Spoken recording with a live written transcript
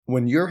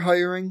When you're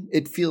hiring,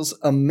 it feels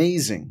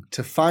amazing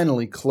to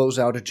finally close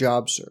out a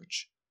job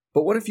search.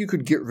 But what if you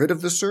could get rid of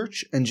the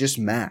search and just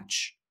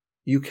match?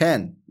 You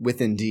can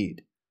with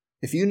Indeed.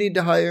 If you need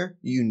to hire,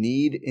 you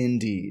need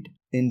Indeed.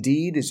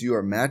 Indeed is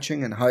your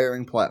matching and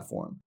hiring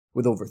platform.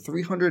 With over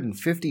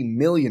 350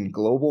 million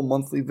global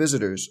monthly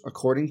visitors,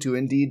 according to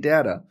Indeed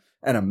data,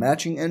 and a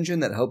matching engine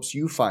that helps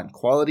you find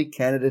quality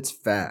candidates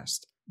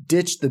fast.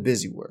 Ditch the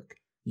busy work.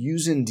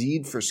 Use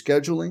Indeed for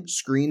scheduling,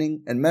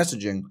 screening, and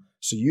messaging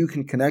so you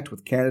can connect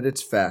with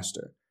candidates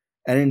faster.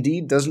 And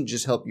Indeed doesn't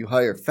just help you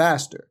hire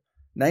faster.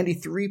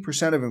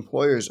 93% of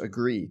employers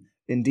agree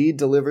Indeed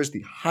delivers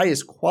the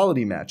highest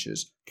quality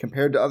matches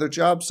compared to other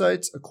job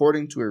sites,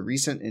 according to a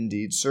recent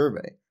Indeed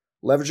survey.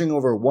 Leveraging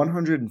over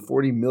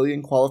 140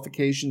 million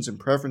qualifications and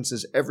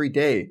preferences every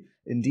day,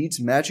 Indeed's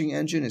matching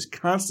engine is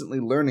constantly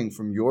learning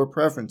from your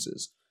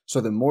preferences, so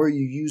the more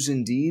you use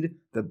Indeed,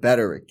 the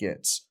better it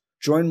gets.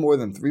 Join more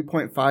than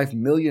 3.5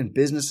 million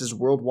businesses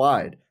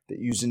worldwide that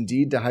use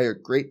Indeed to hire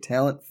great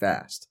talent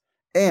fast.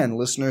 And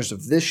listeners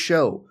of this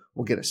show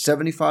will get a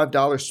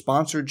 $75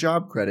 sponsored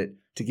job credit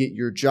to get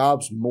your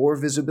jobs more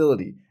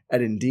visibility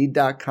at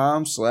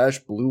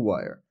Indeed.com/Blue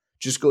Wire.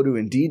 Just go to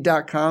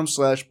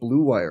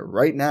Indeed.com/Blue Wire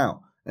right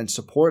now and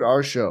support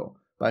our show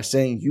by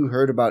saying you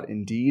heard about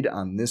Indeed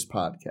on this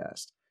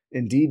podcast.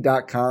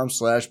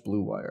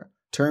 Indeed.com/Blue Wire.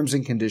 Terms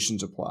and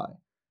conditions apply.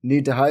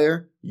 Need to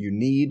hire? You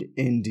need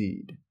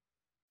Indeed.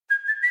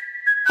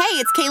 Hey,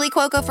 it's Kaylee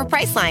Cuoco for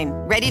Priceline.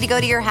 Ready to go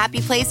to your happy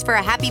place for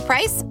a happy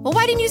price? Well,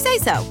 why didn't you say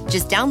so?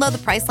 Just download the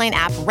Priceline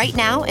app right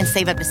now and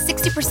save up to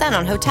 60%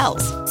 on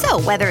hotels.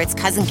 So whether it's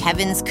Cousin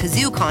Kevin's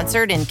Kazoo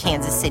Concert in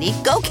Kansas City,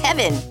 go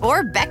Kevin,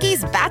 or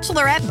Becky's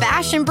Bachelorette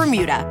Bash in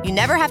Bermuda, you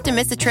never have to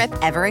miss a trip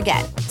ever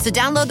again. So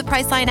download the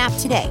Priceline app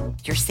today.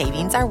 Your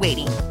savings are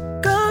waiting.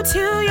 Go to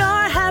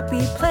your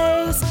happy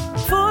place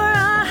for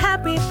a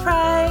happy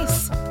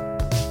price.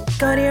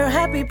 Go to your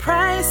happy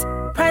price,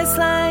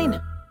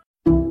 Priceline.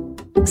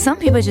 Some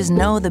people just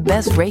know the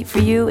best rate for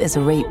you is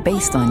a rate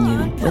based on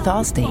you with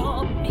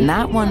Allstate.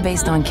 Not one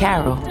based on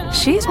Carol.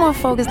 She's more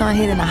focused on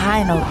hitting a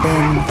high note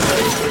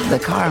than the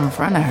car in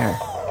front of her.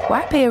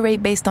 Why pay a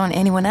rate based on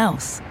anyone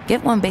else?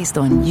 Get one based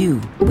on you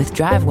with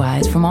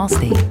DriveWise from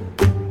Allstate.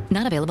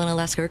 Not available in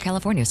Alaska or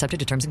California,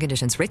 subject to terms and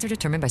conditions. Rates are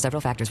determined by several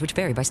factors, which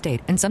vary by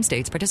state. In some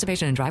states,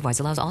 participation in DriveWise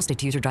allows Allstate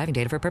to use your driving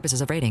data for purposes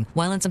of rating.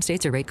 While in some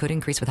states, your rate could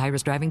increase with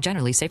high-risk driving.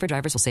 Generally, safer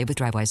drivers will save with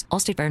DriveWise.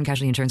 Allstate Fire and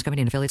Casualty Insurance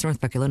Company and affiliates,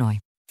 Northbrook, Illinois.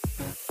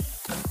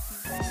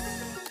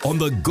 On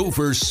the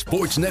Gopher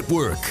Sports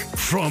Network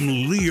from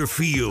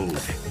Learfield,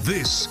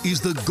 this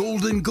is the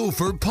Golden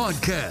Gopher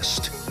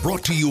Podcast,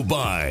 brought to you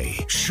by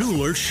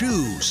Schuler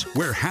Shoes,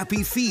 where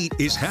happy feet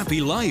is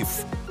happy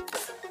life.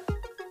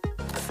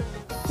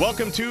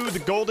 Welcome to the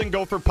Golden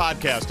Gopher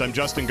Podcast. I'm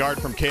Justin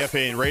Gard from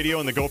KFAN Radio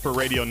and the Gopher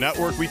Radio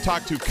Network. We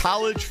talked to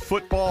College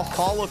Football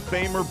Hall of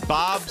Famer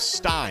Bob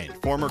Stein,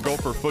 former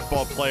Gopher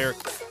football player,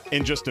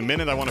 in just a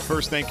minute. I want to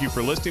first thank you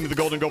for listening to the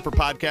Golden Gopher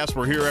Podcast.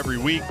 We're here every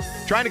week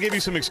trying to give you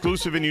some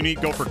exclusive and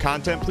unique Gopher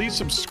content. Please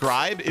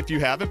subscribe if you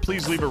haven't.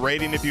 Please leave a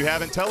rating if you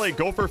haven't. Tell a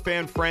Gopher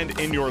fan friend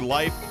in your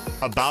life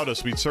about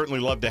us. We'd certainly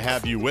love to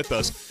have you with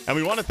us. And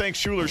we want to thank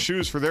Schuler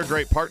Shoes for their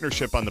great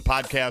partnership on the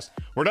podcast.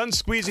 We're done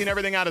squeezing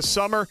everything out of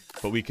summer,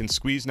 but we can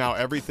squeeze now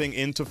everything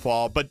into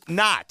fall, but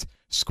not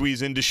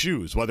squeeze into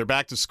shoes. Whether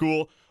back to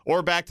school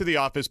or back to the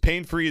office,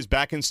 pain-free is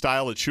back in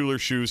style at Schuler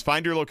Shoes.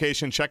 Find your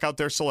location, check out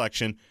their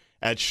selection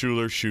at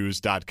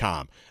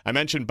SchulerShoes.com. I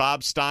mentioned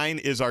Bob Stein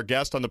is our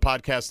guest on the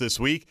podcast this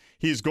week.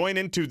 He's going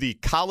into the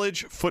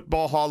College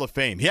Football Hall of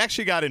Fame. He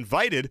actually got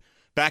invited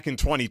back in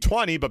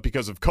 2020, but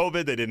because of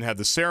COVID, they didn't have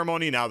the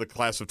ceremony. Now the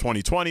class of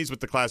 2020 is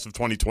with the class of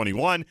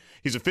 2021.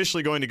 He's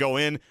officially going to go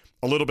in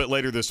a little bit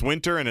later this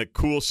winter in a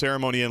cool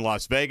ceremony in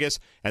Las Vegas,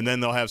 and then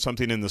they'll have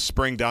something in the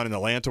spring down in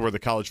Atlanta where the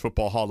College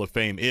Football Hall of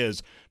Fame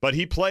is. But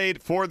he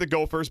played for the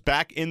Gophers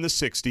back in the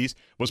 60s,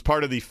 was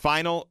part of the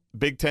final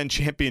Big Ten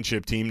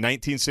championship team,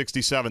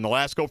 1967. The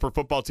last Gopher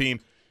football team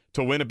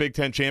to win a Big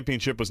Ten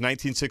championship was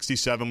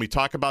 1967. We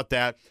talk about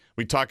that.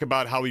 We talk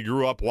about how he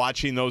grew up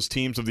watching those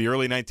teams of the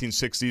early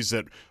 1960s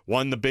that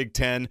won the Big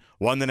Ten,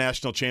 won the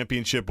national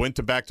championship, went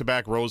to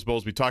back-to-back Rose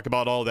Bowls. We talk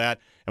about all that,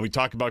 and we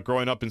talk about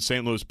growing up in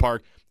St. Louis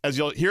Park. As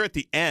you'll hear at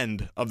the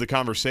end of the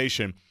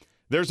conversation,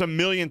 there's a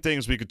million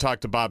things we could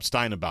talk to Bob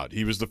Stein about.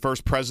 He was the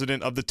first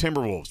president of the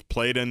Timberwolves,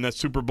 played in the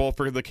Super Bowl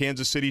for the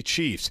Kansas City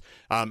Chiefs,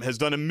 has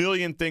done a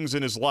million things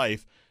in his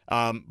life.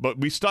 But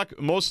we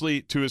stuck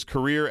mostly to his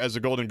career as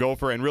a Golden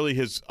Gopher and really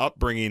his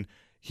upbringing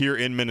here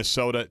in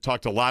Minnesota.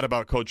 Talked a lot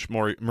about Coach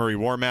Murray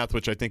Warmath,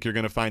 which I think you're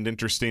going to find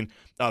interesting.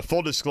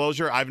 Full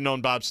disclosure, I've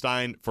known Bob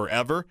Stein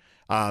forever,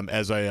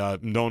 as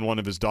I've known one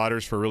of his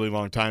daughters for a really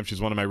long time. She's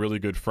one of my really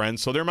good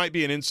friends. So there might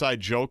be an inside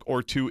joke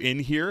or two in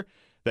here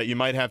that you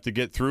might have to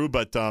get through.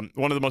 But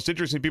one of the most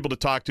interesting people to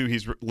talk to.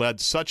 He's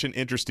led such an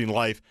interesting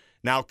life.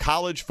 Now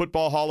College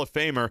Football Hall of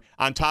Famer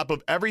on top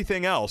of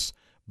everything else,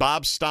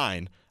 Bob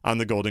Stein on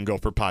the Golden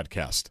Gopher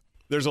Podcast.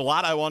 There's a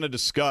lot I want to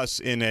discuss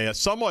in a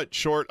somewhat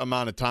short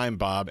amount of time,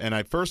 Bob, and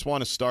I first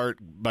want to start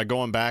by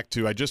going back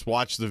to, I just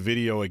watched the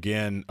video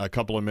again a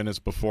couple of minutes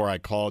before I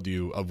called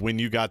you of when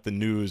you got the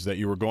news that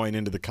you were going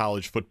into the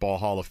College Football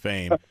Hall of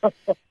Fame.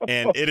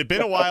 And it had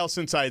been a while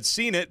since I had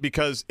seen it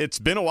because it's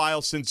been a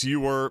while since you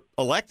were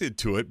elected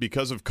to it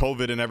because of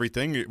COVID and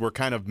everything. We're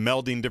kind of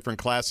melding different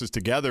classes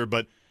together,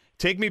 but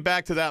take me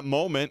back to that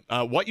moment,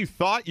 what you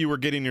thought you were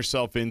getting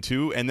yourself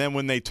into, and then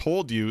when they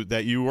told you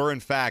that you were, in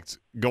fact,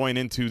 going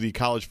into the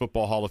College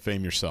Football Hall of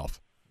Fame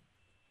yourself.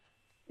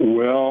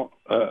 Well,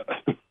 I'll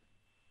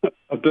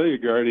tell you,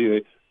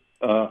 Gardy,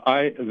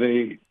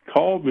 they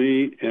called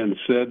me and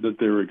said that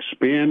they were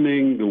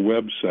expanding the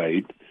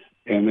website,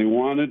 and they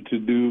wanted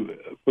to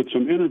put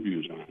some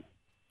interviews on.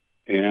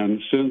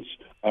 And since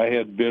I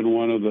had been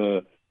one of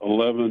the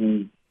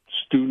 11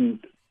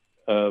 student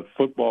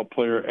football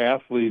player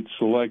athletes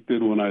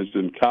selected when I was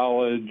in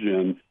college,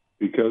 and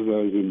because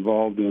I was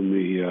involved in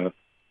the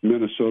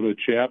Minnesota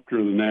chapter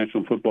of the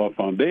National Football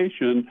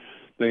Foundation,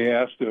 they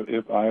asked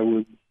if I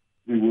would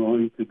be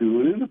willing to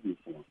do an interview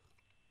for them.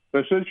 So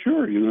I said,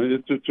 sure.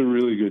 It's a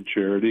really good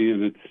charity,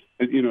 and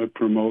it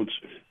promotes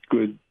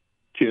good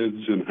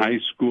kids in high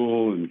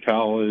school and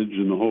college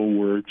and the whole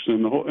works,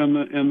 and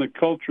the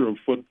culture of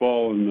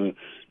football and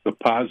the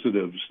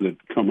positives that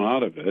come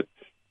out of it.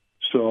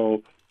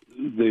 So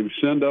they've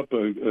sent up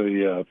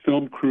a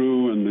film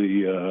crew,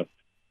 and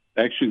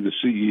actually the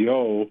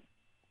CEO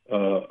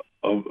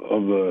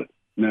of the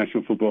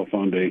National Football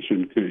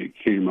Foundation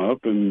came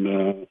up,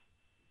 and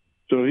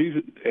so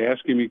he's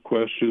asking me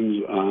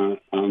questions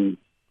on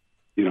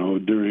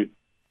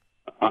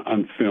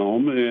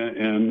film,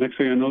 and next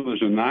thing I know,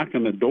 there's a knock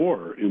on the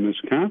door in this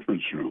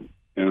conference room,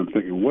 and I'm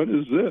thinking, what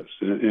is this?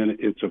 And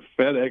it's a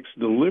FedEx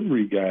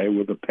delivery guy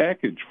with a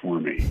package for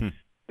me.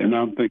 And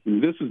I'm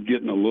thinking, this is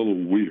getting a little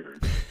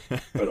weird,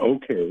 but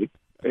okay.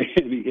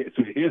 And he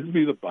hands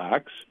me the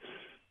box,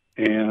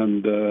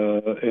 and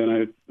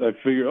I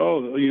figure,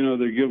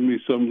 they're giving me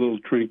some little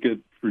trinket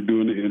for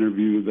doing the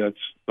interview that's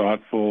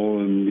thoughtful,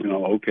 and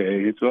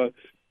okay.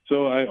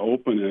 So I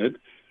open it,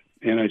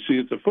 and I see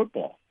it's a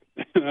football.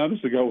 And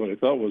honestly, what I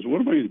thought was,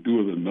 what am I going to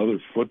do with another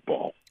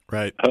football?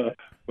 Right.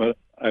 But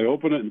I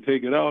open it and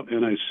take it out,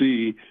 and I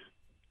see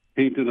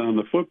painted on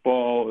the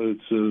football, it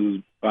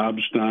says Bob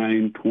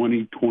Stein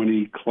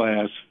 2020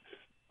 class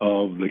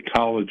of the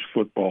College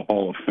Football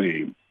Hall of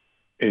Fame.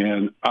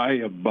 And I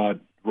about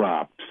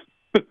dropped.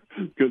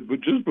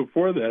 But just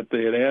before that,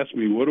 they had asked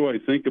me, what do I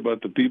think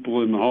about the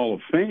people in the Hall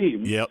of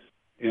Fame? Yep.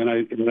 And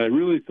I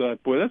really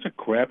thought, boy, that's a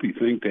crappy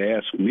thing to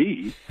ask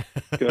me,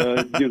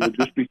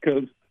 just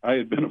because I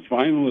had been a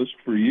finalist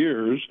for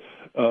years,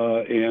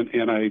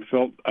 and I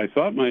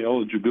thought my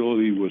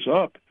eligibility was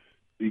up,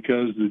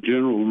 because the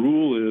general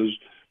rule is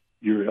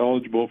you're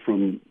eligible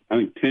from, I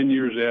think, 10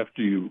 years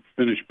after you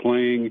finish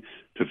playing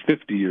to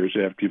 50 years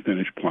after you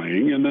finish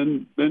playing, and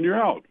then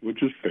you're out,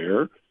 which is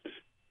fair.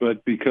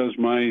 But because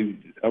I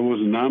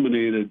wasn't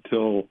nominated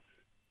till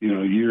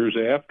years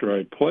after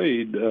I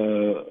played,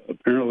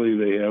 apparently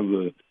they have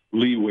the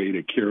leeway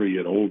to carry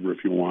it over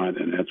if you want,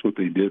 and that's what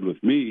they did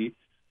with me.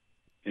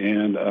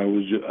 And I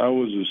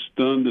was as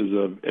stunned as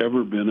I've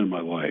ever been in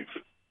my life.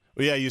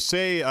 Well, yeah, you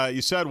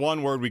said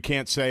one word we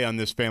can't say on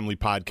this family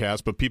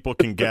podcast, but people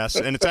can guess,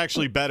 and it's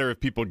actually better if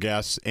people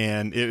guess.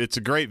 And it's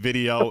a great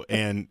video,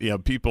 and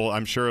people,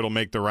 I'm sure it'll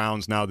make the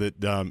rounds now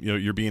that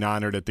you're being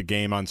honored at the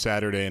game on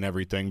Saturday and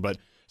everything. But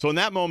so in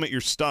that moment,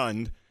 you're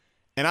stunned.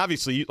 And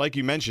obviously, like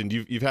you mentioned,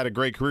 you've had a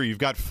great career. You've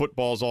got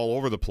footballs all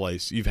over the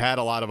place. You've had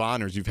a lot of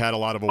honors. You've had a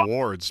lot of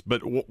awards.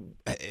 But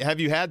have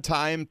you had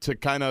time to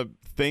kind of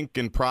think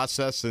and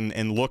process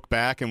and look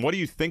back? And what do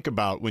you think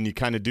about when you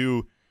kind of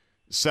do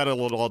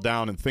settle it all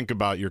down and think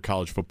about your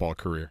college football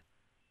career?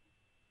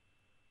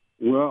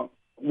 Well,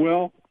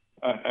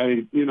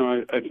 I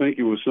think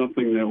it was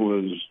something that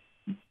was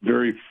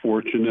very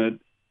fortunate,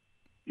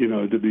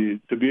 to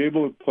be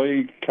able to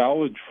play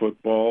college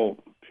football.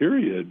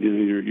 Period.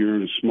 You're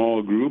in a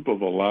small group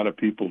of a lot of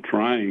people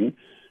trying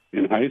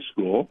in high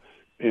school,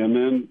 and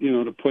then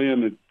to play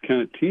on the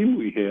kind of team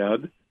we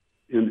had.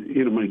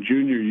 In my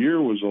junior year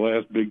was the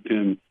last Big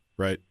Ten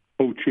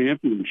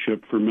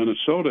co-championship for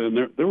Minnesota, and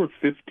there were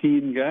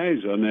 15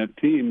 guys on that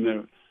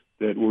team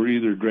that were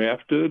either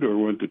drafted or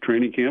went to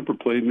training camp or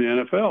played in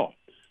the NFL.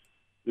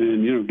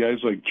 And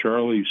guys like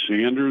Charlie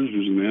Sanders,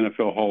 who's in the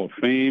NFL Hall of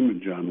Fame,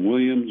 and John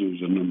Williams, who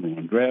was a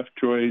 #1 draft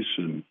choice,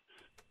 and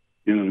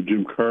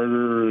Jim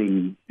Carter,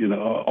 and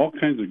all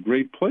kinds of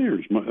great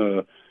players.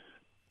 It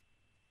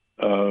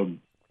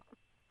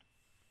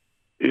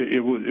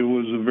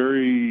was a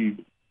very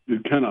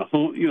kind of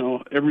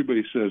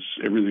everybody says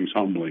everything's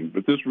humbling,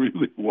 but this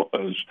really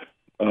was,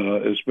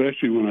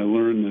 especially when I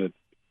learned that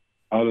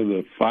out of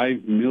the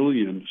 5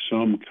 million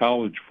some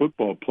college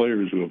football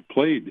players who have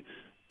played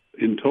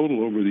in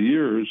total over the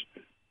years,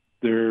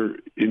 they're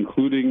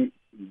including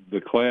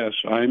the class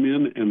I'm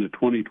in and the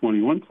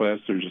 2021 class,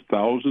 there's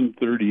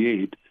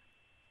 1,038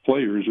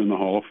 players in the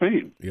Hall of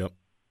Fame. Yep.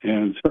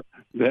 And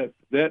that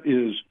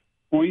is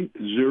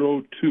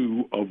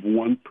 0.02 of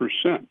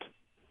 1%.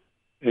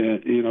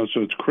 And,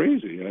 so it's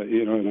crazy,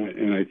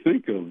 and I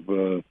think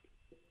of,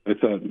 I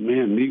thought,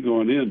 man, me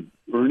going in,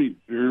 Bernie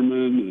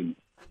Bierman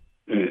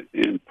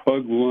and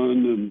Pug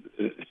One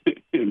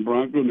and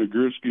Bronco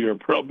Nagurski are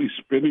probably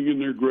spinning in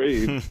their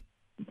grave,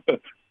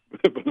 but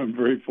I'm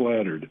very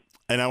flattered.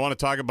 And I want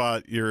to talk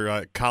about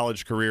your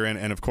college career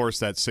and, of course,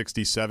 that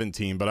 67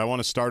 team, but I want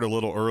to start a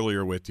little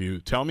earlier with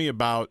you. Tell me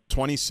about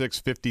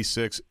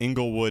 2656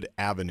 Inglewood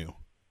Avenue.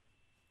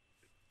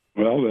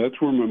 Well, that's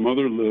where my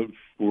mother lived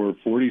for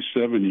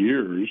 47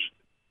 years.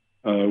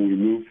 We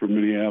moved from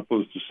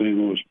Minneapolis to St.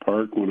 Louis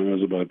Park when I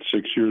was about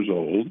 6 years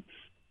old.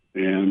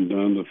 And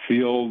on the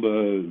field,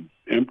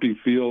 empty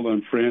field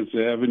on France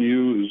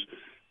Avenue is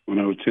when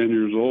I was 10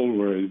 years old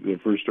where I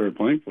first started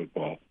playing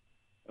football.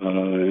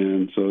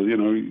 And so,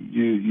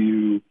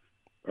 you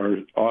are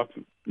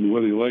often,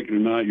 whether you like it or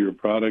not, you're a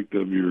product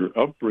of your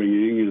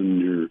upbringing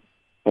and your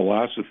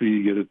philosophy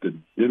you get at the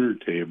dinner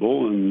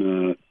table.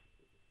 And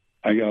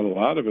I got a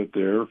lot of it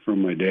there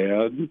from my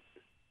dad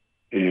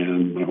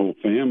and my whole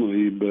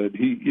family, but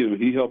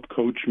he helped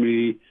coach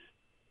me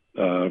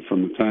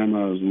from the time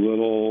I was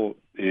little,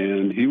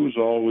 and he was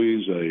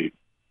always a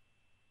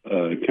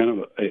kind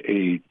of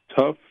a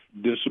tough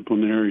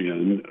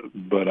disciplinarian,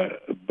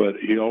 but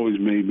he always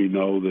made me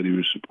know that he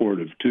was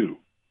supportive too.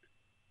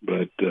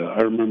 But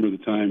I remember the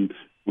time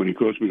when he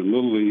coached me in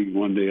Little League.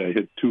 One day I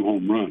hit 2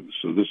 home runs,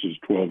 so this is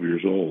 12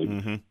 years old,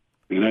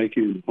 and I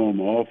came home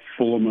all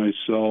full of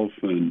myself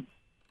and.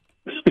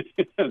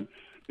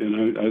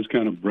 And I was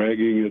kind of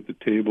bragging at the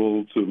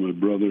table to my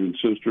brother and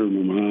sister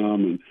and my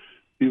mom, and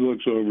he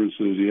looks over and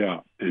says,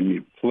 "Yeah, and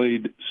you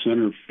played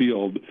center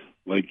field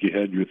like you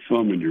had your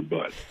thumb in your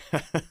butt.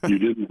 You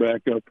didn't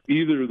back up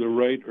either the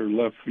right or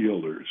left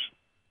fielders."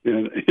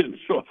 And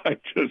so I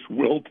just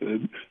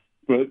wilted.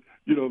 But,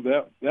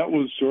 that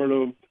was sort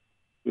of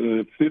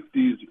the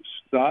 50s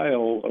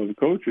style of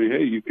coaching.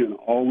 Hey, you can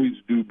always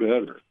do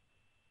better.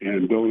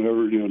 And don't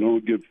ever,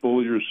 don't get full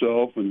of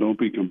yourself and don't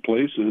be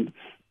complacent.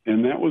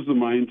 And that was the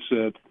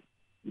mindset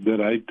that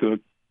I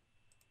took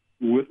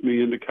with me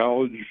into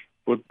college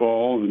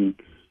football and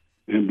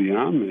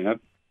beyond that.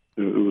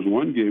 It was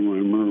one game I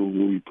remember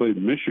when we played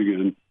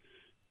Michigan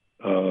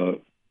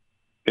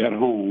at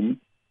home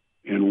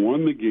and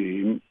won the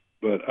game,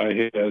 but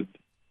I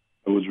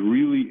was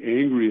really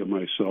angry at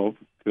myself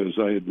because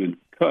I had been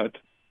cut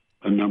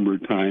a number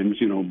of times,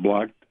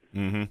 blocked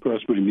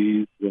across my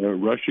knees,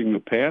 rushing the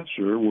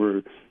passer,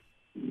 where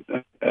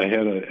I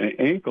had an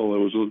ankle that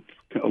was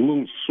a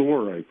little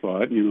sore, I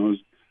thought. It was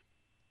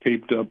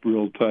taped up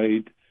real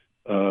tight,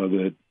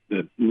 that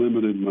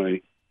limited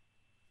my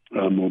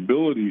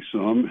mobility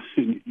some.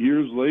 And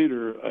years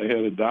later, I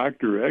had a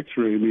doctor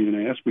x-ray me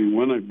and asked me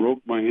when I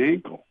broke my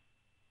ankle.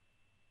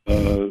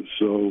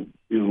 So,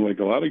 like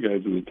a lot of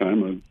guys at the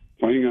time, I was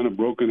playing on a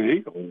broken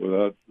ankle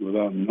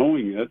without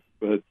knowing it.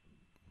 But,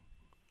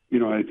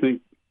 I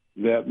think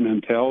that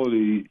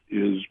mentality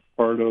is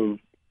part of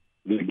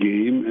the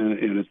game,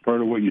 and it's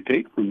part of what you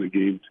take from the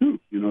game too.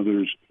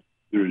 There's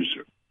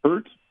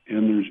hurt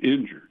and there's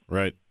injured.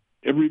 Right.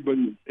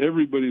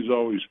 Everybody's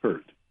always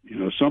hurt.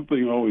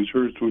 Something always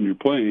hurts when you're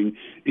playing.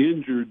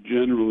 Injured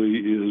generally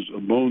is a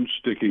bone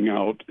sticking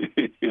out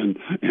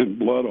and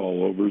blood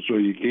all over, so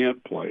you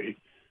can't play.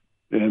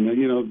 And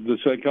the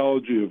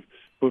psychology of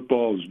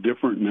football is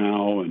different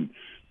now, and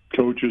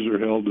coaches are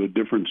held to a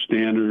different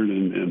standard,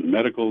 and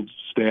medical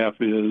staff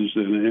is,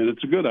 and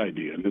it's a good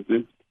idea.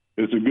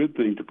 It's a good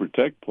thing to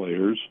protect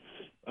players,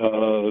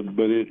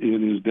 but it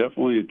is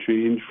definitely a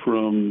change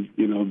from,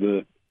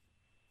 the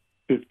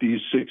 50s,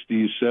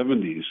 60s,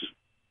 70s.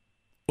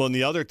 Well, and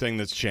the other thing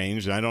that's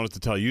changed, and I don't have to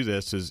tell you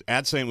this, is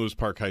at St. Louis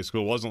Park High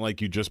School, it wasn't like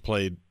you just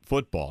played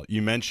football.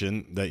 You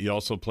mentioned that you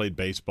also played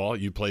baseball,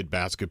 you played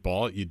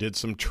basketball, you did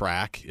some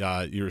track, you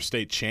were a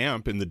state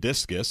champ in the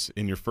discus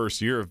in your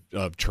first year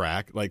of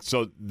track.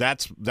 So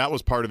that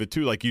was part of it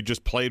too. You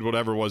just played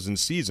whatever was in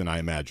season, I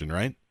imagine,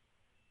 right?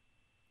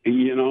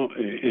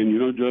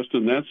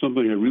 Justin, that's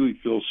something I really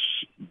feel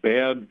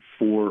bad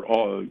for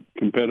all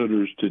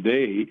competitors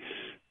today,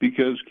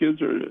 because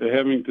kids are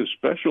having to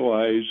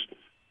specialize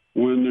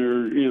when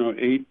they're,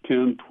 8,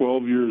 10,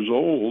 12 years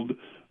old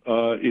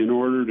in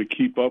order to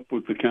keep up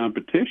with the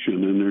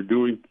competition. And they're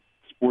doing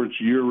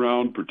sports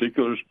year-round,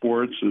 particular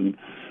sports. And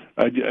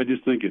I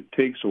just think it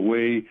takes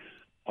away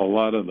a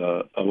lot of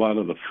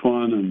the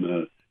fun and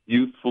the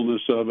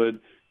youthfulness of it.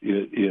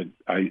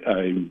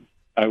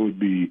 I would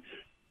be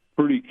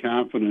pretty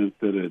confident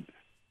that it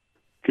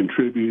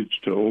contributes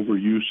to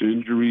overuse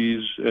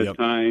injuries at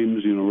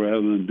times,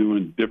 rather than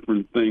doing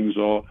different things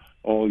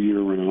all year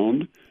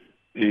round.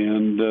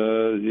 And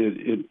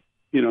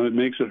it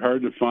makes it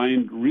hard to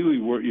find really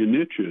what your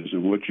niche is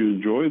and what you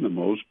enjoy the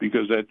most,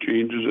 because that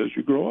changes as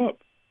you grow up.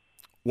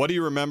 What do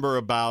you remember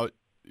about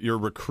your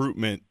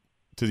recruitment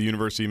to the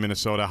University of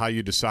Minnesota, how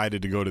you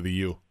decided to go to the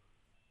U?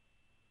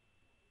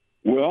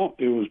 Well,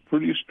 it was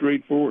pretty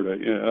straightforward.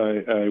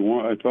 I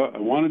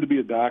wanted to be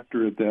a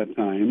doctor at that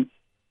time,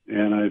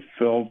 and I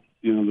felt,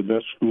 the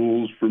best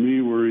schools for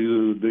me were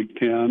either the Big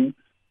Ten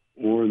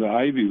or the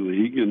Ivy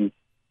League. And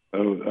I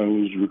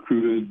was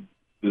recruited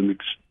and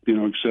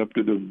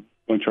accepted a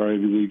bunch of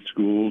Ivy League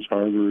schools,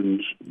 Harvard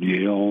and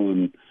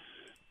Yale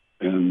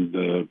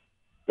and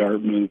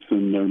Dartmouth,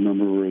 and I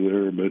remember we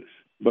were there.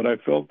 But I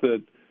felt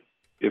that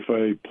if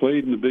I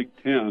played in the Big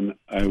Ten,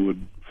 I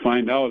would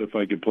find out if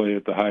I could play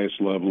at the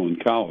highest level in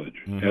college.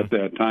 Mm-hmm. At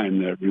that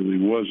time, that really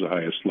was the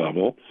highest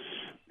level.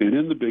 And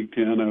in the Big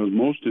Ten, I was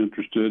most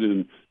interested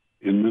in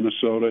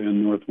Minnesota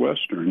and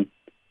Northwestern,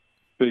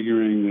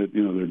 figuring that,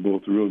 they're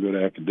both real good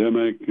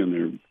academic and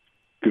they're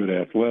good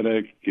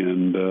athletic,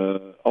 and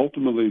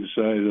ultimately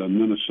decided on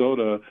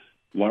Minnesota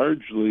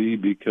largely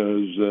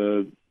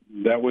because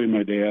that way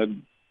my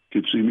dad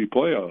could see me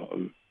play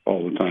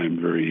all the time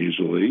very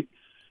easily.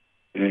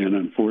 And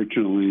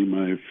unfortunately,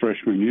 my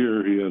freshman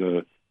year, he had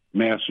a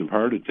massive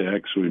heart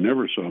attack, so he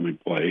never saw me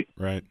play.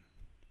 Right.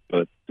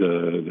 But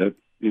I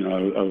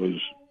was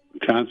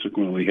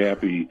consequently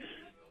happy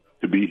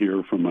to be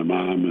here from my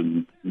mom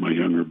and my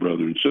younger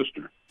brother and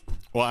sister.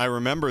 Well, I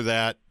remember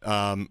that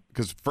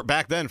because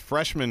back then,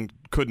 freshmen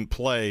couldn't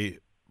play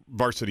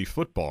varsity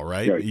football,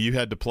 right? Right. You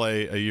had to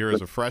play a year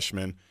as a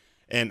freshman.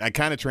 And I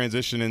kind of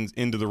transitioned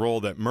into the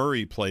role that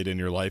Murray played in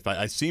your life.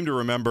 I seem to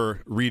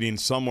remember reading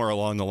somewhere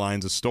along the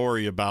lines a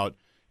story about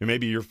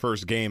maybe your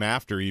first game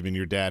after even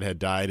your dad had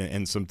died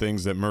and some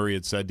things that Murray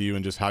had said to you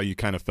and just how you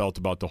kind of felt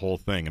about the whole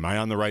thing. Am I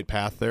on the right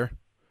path there?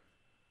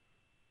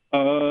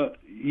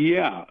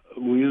 Yeah.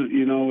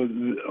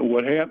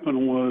 What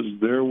happened was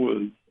there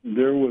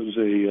was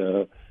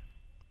a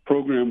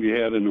program we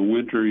had in the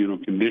winter,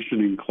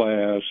 conditioning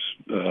class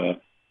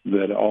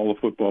that all the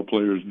football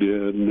players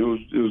did, and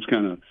it was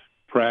kind of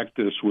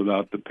practice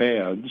without the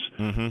pads.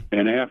 Mm-hmm.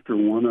 And after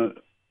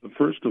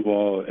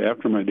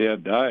after my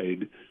dad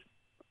died,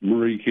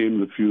 Murray came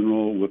to the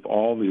funeral with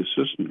all the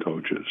assistant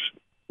coaches,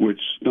 which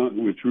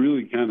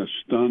really kind of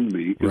stunned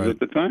me because at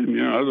the time,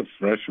 I was a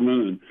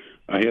freshman and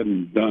I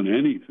hadn't done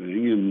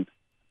anything,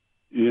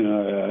 and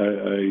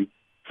I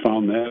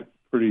found that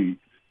pretty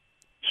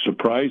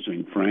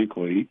surprising,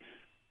 frankly.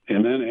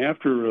 And then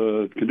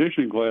after a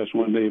conditioning class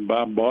one day,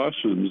 Bob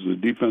Boston's the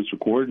defensive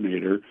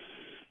coordinator,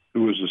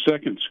 who was the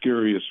second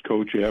scariest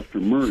coach after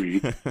Murray,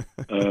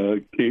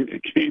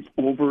 came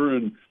over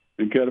and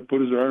kind of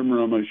put his arm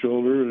around my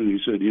shoulder, and he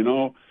said,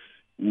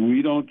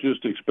 we don't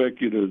just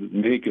expect you to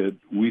make it,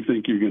 we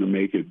think you're going to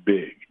make it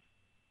big.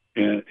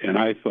 And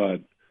I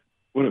thought,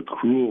 what a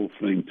cruel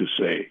thing to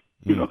say.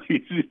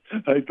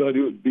 I thought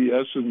he was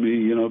BSing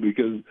me,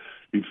 because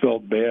he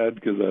felt bad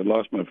because I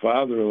lost my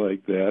father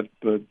like that.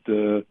 But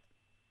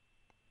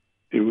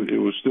it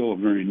was still a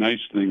very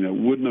nice thing that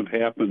wouldn't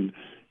have happened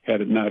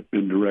had it not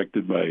been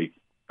directed by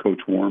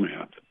Coach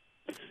Warmath.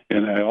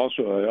 And I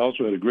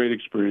also had a great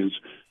experience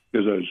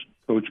because I was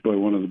coached by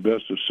one of the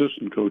best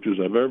assistant coaches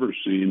I've ever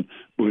seen,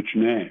 Butch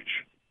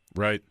Nash.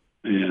 Right.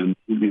 And,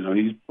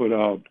 he's put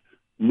out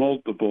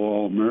multiple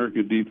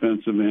All-American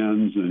defensive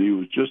ends, and he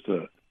was just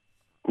a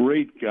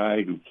great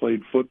guy who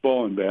played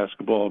football and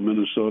basketball in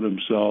Minnesota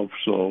himself.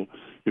 So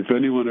if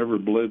anyone ever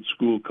bled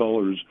school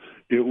colors,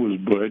 it was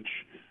Butch.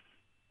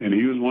 And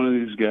he was one of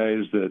these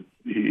guys that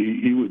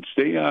he would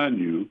stay on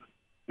you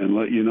and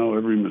let you know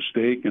every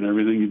mistake and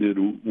everything you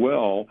did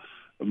well,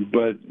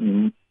 but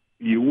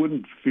you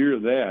wouldn't fear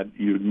that.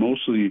 You'd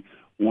mostly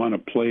want to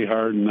play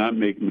hard and not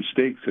make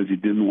mistakes because you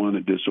didn't want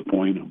to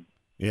disappoint him.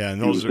 Yeah,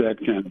 and those are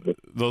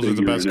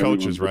the best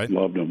coaches, right?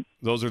 Loved him.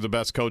 Those are the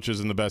best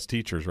coaches and the best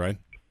teachers, right?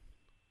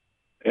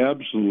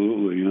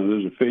 Absolutely.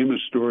 There's a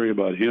famous story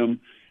about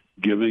him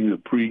giving a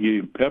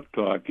pregame pep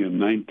talk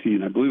in I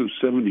believe it was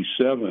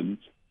 77,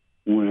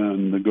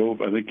 when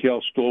I think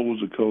Cal Stoll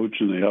was a coach,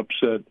 and they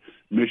upset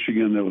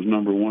Michigan, that was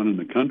number one in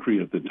the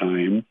country at the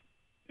time.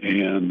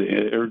 And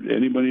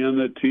anybody on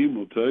that team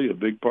will tell you a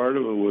big part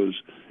of it was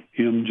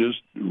him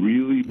just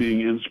really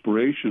being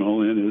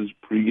inspirational in his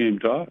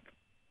pregame talk.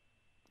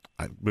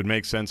 It would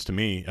make sense to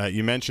me.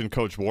 You mentioned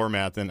Coach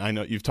Warmath, and I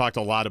know you've talked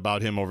a lot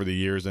about him over the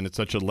years, and it's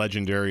such a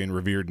legendary and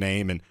revered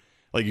name. And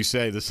like you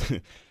say,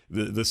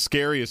 the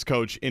scariest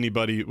coach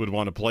anybody would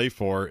want to play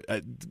for.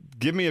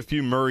 Give me a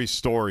few Murray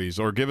stories,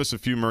 or give us a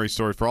few Murray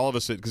stories for all of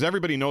us, because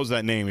everybody knows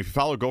that name. If you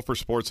follow Gopher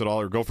sports at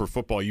all or Gopher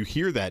football, you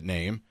hear that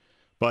name,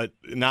 but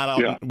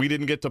we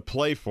didn't get to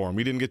play for him.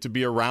 We didn't get to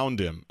be around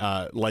him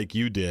like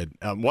you did.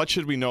 What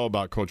should we know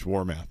about Coach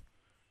Warmath?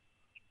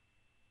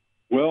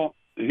 Well,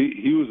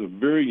 he was a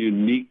very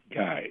unique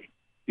guy.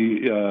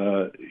 He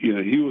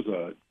was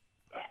a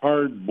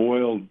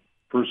hard-boiled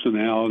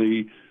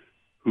personality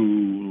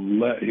who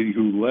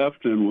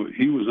left, and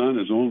he was on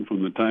his own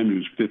from the time he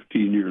was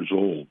 15 years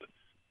old.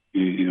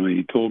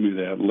 He told me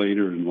that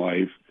later in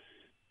life,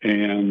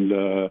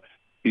 and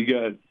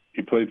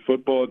he played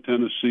football at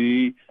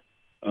Tennessee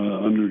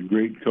under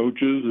great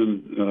coaches,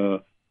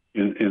 and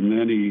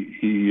then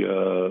he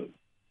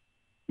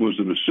was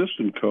an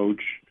assistant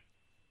coach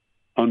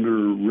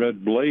under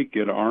Red Blake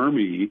at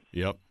Army.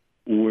 Yep.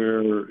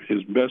 Where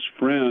his best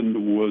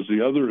friend was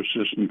the other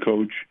assistant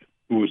coach,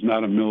 who was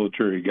not a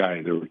military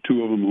guy. There were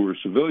two of them who were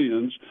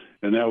civilians,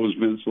 and that was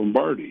Vince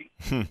Lombardi.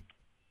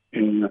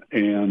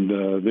 And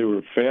they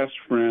were fast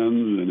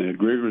friends and had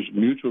great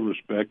mutual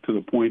respect, to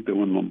the point that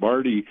when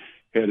Lombardi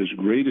had his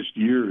greatest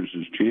years,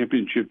 his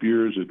championship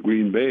years at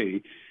Green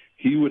Bay,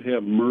 he would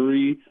have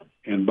Murray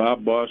and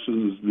Bob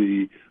Boston's,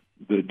 the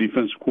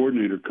defense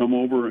coordinator, come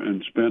over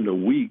and spend a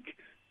week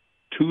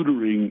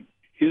tutoring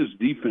his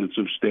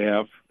defensive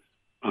staff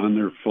on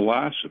their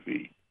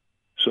philosophy.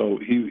 So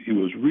he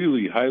was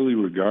really highly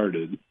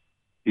regarded.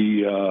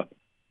 He was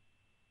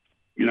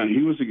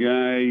a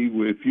guy,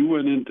 if you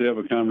went in to have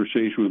a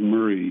conversation with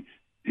Murray,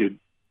 it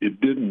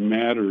didn't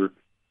matter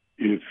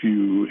if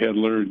you had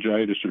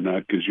laryngitis or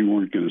not, because you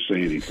weren't going to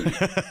say anything.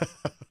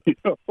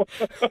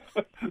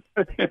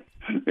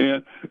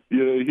 And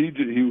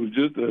he was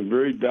just a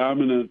very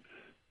dominant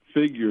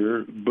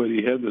figure, but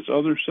he had this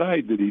other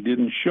side that he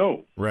didn't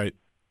show. Right.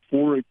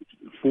 For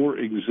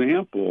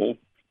example,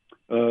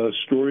 a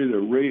story that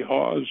Ray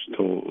Hawes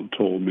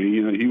told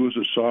me. He was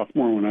a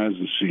sophomore when I was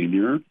a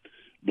senior,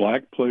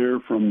 black player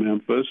from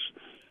Memphis,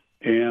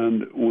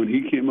 and when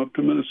he came up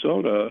to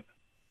Minnesota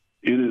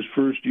in his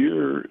first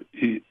year,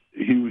 it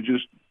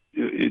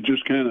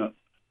just kind of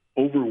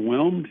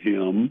overwhelmed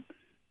him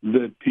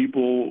that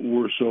people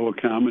were so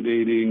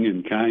accommodating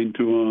and kind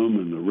to him,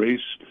 and the race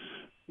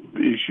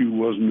issue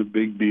wasn't a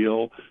big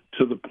deal,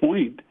 to the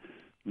point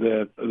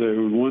that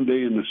there was one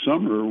day in the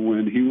summer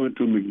when he went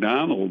to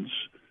McDonald's,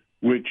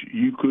 which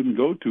you couldn't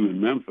go to in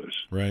Memphis.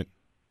 Right.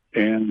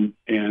 And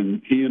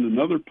he and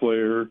another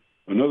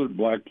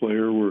black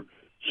player,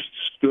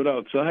 stood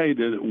outside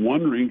and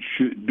wondering,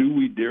 do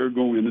we dare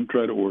go in and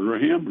try to order a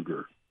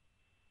hamburger?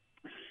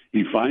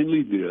 He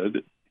finally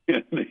did,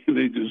 and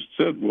they just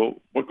said, well,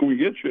 what can we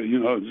get you?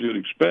 As you'd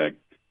expect.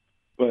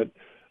 But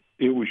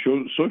it was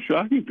so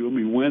shocking to him,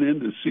 he went in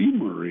to see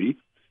Murray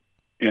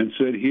and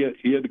said he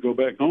had to go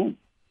back home.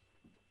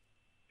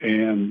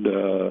 And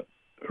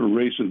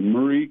Ray said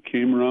Murray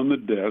came around the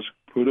desk,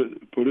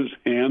 put his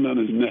hand on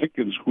his neck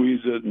and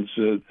squeezed it, and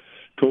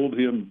told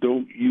him,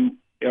 don't you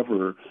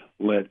ever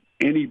let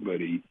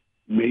anybody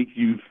make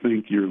you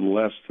think you're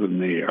less than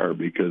they are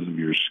because of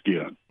your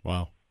skin.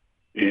 Wow.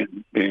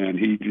 And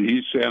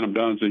he sat him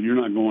down and said, you're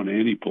not going to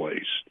any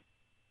place.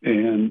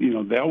 And,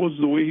 that was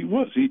the way he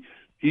was.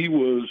 He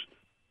was,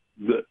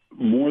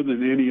 more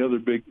than any other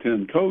Big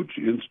Ten coach,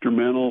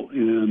 instrumental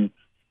in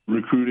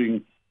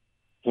recruiting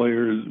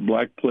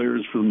black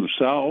players from the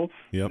South.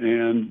 Yep.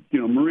 And,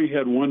 Murray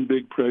had one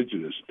big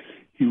prejudice.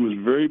 He was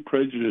very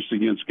prejudiced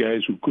against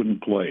guys who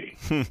couldn't play.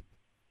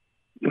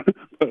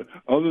 But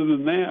other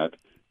than that,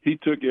 he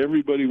took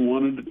everybody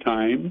one at a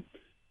time,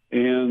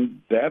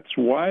 and that's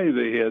why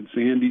they had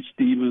Sandy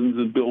Stevens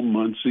and Bill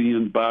Muncy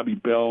and Bobby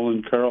Bell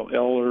and Carl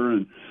Eller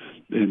and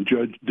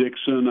Judge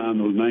Dixon on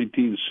those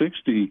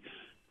 1960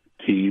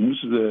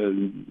 teams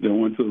that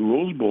went to the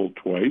Rose Bowl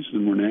twice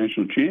and were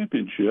national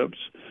championships,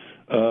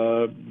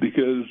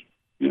 because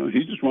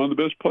he's just one of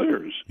the best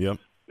players. Yep.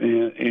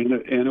 And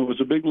it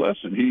was a big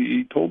lesson.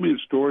 He told me a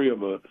story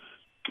of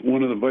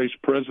one of the vice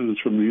presidents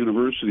from the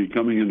university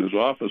coming in his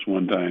office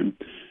one time,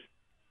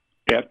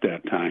 at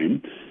that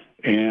time,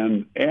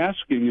 and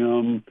asking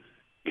him,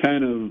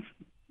 kind of,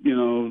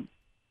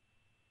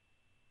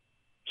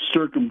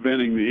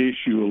 circumventing the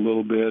issue a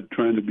little bit,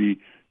 trying to be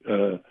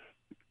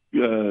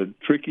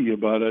tricky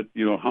about it.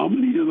 How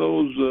many of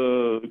those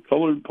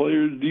colored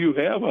players do you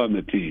have on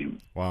the team?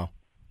 Wow.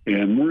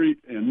 And Murray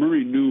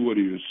knew what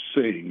he was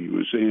saying. He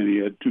was saying he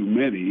had too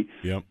many.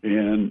 Yep.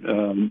 And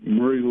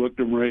Murray looked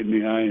him right in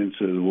the eye and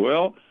said,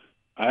 well,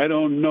 I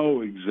don't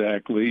know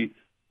exactly,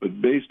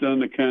 but based on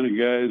the kind of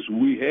guys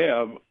we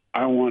have,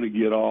 I want to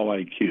get all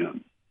I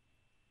can.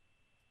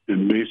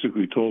 And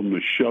basically told him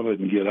to shove it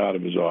and get out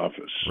of his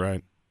office.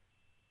 Right.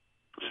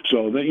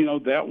 So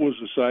that was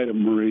the side of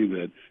Murray,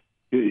 that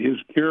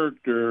his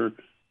character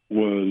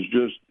was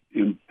just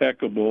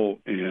impeccable,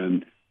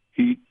 and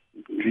he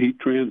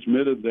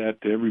transmitted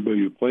that to everybody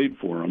who played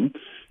for him,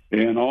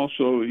 and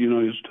also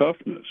his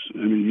toughness. I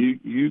mean,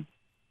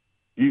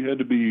 you had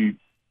to be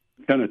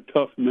kind of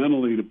tough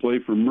mentally to play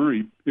for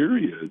Murray,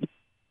 period.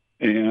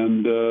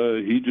 And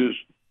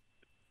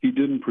he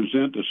didn't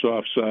present a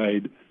soft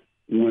side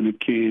when it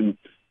came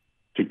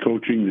to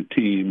coaching the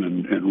team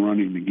and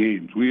running the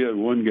games. We had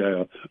one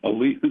guy, I'll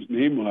leave his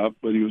name off,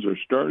 but he was our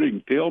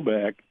starting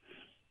tailback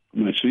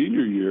my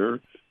senior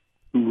year,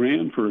 who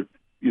ran for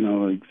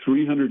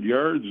 300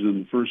 yards in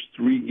the first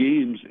 3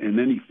 games, and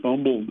then he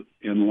fumbled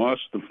and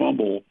lost the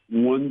fumble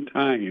one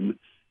time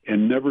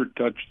and never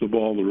touched the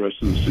ball the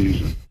rest of the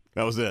season.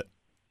 That was it.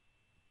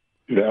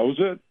 That was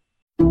it.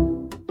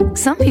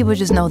 Some people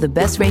just know the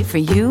best rate for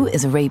you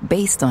is a rate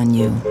based on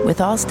you with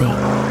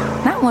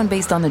Allstate. Not one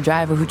based on the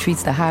driver who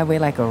treats the highway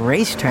like a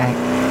racetrack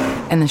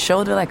and the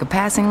shoulder like a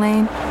passing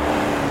lane.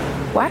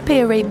 Why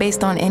pay a rate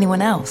based on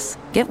anyone else?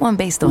 Get one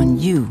based on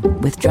you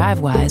with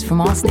DriveWise from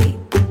Allstate.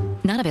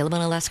 Not available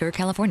in Alaska or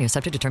California,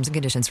 subject to terms and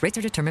conditions. Rates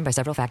are determined by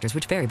several factors,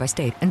 which vary by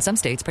state. In some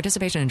states,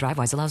 participation in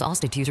DriveWise allows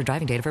Allstate to use your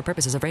driving data for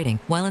purposes of rating.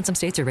 While in some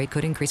states, your rate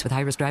could increase with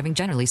high-risk driving.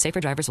 Generally, safer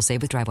drivers will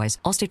save with DriveWise.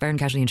 Allstate Fire and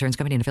Casualty Insurance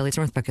Company and affiliates,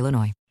 Northbrook,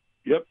 Illinois.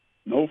 Yep,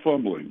 no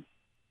fumbling.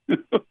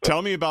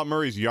 Tell me about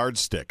Murray's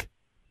yardstick.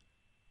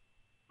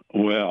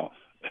 Well,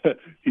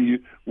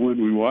 when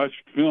we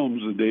watched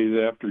films the days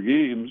after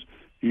games,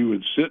 he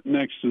would sit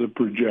next to the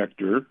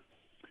projector,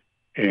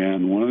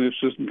 and one of the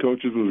assistant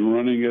coaches was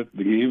running at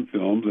the game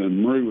films,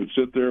 and Murray would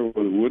sit there with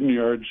a wooden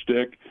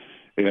yardstick,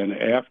 and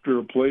after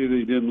a play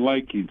they didn't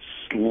like, he'd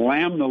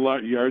slam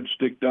the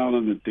yardstick down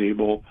on the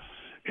table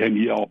and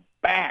yell,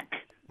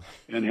 "Back!"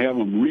 and have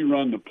them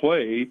rerun the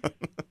play,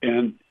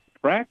 and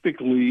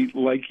practically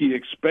like he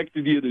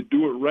expected you to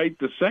do it right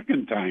the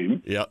second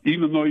time,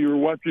 even though you were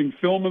watching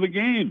film of the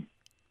game.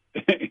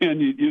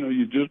 And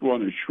you just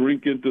want to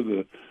shrink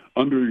into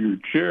under your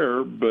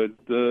chair, but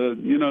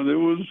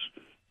it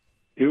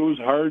was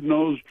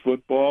hard-nosed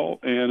football,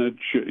 and it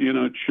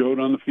showed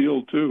on the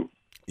field too.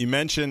 You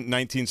mentioned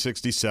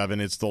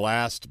 1967. It's the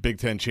last Big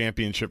Ten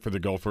championship for the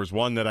Gophers,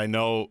 one that I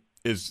know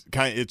is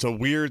it's a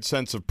weird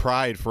sense of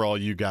pride for all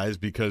you guys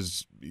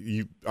because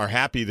you are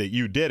happy that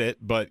you did it,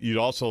 but you'd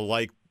also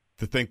like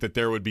to think that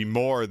there would be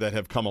more that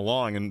have come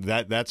along, and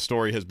that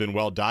story has been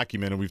well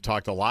documented. We've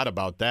talked a lot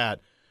about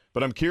that.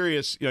 But I'm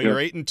curious, you're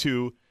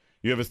 8-2,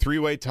 you have a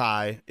 3-way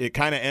tie. It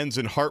kind of ends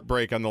in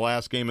heartbreak on the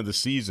last game of the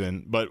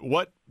season. But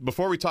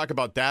before we talk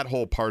about that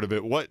whole part of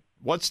it, what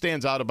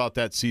stands out about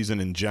that season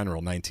in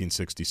general,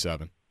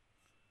 1967?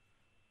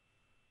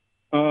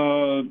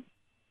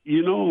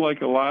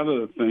 Like a lot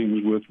of the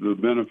things with the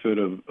benefit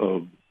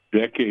of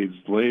decades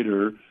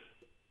later,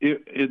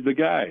 the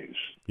guys,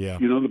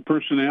 the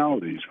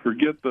personalities,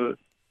 forget the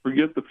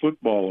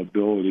football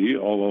ability,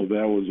 although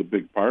that was a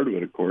big part of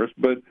it, of course,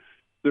 but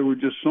there were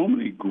just so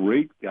many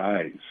great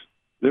guys.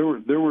 There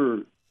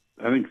were,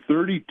 I think,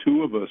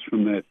 32 of us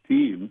from that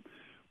team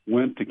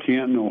went to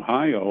Canton,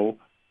 Ohio,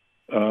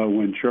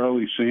 when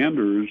Charlie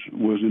Sanders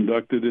was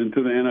inducted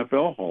into the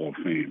NFL Hall of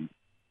Fame.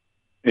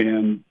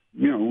 And,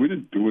 we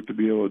didn't do it to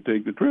be able to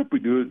take the trip. We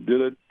did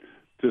it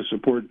to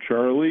support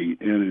Charlie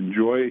and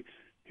enjoy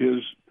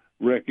his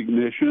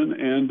recognition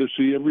and to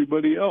see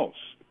everybody else.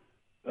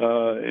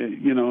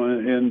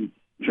 And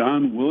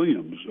John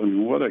Williams,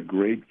 what a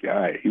great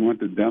guy. He went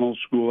to dental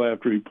school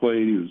after he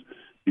played.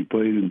 He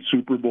played in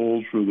Super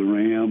Bowls for the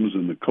Rams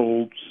and the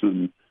Colts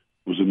and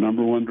was a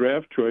number 1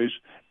 draft choice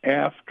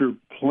after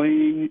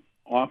playing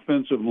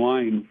offensive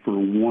line for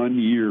 1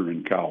 year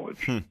in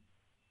college. Can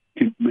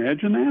you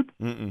imagine that?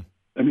 Mm-mm.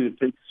 It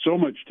takes so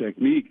much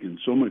technique and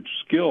so much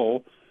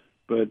skill,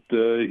 but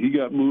he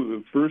got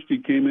moved. First he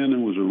came in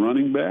and was a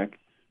running back.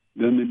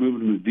 Then they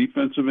moved him to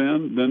defensive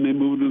end. Then they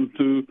moved him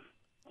to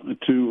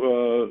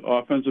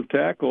offensive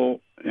tackle.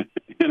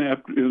 And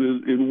after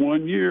in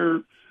 1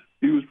 year,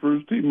 he was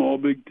first team All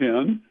Big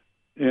Ten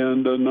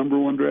and number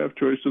 1 draft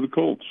choice of the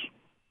Colts.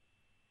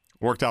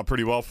 Worked out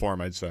pretty well for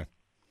him, I'd say.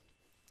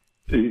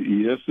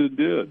 Yes, it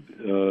did.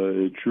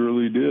 It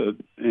surely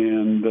did.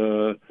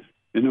 And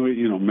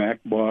Mac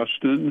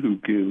Boston, who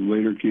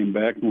later came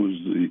back and was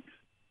the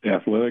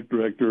athletic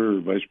director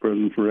or vice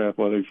president for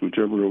athletics,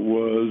 whichever it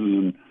was,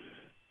 and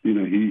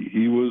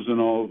he was an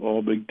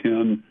all Big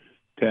Ten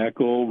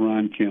tackle.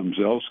 Ron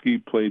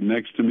Kamzelski played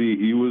next to me.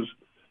 He was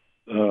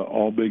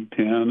all Big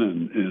Ten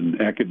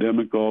and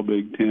academic all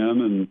Big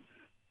Ten, and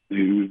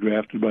he was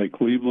drafted by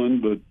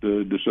Cleveland, but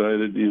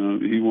decided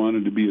he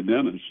wanted to be a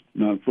dentist,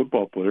 not a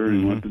football player.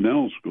 And he went to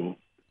dental school.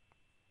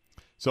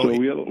 So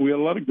we had a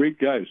lot of great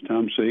guys.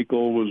 Tom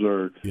Sakel was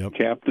our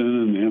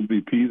captain and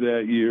MVP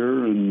that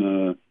year,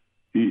 and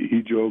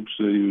he jokes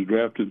that he was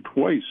drafted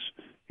twice.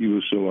 He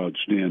was so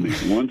outstanding.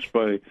 Once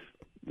by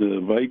the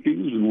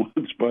Vikings and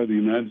once by the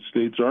United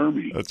States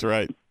Army. That's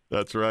right.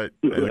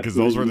 Because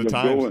those were the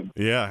times.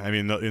 Yeah,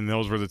 and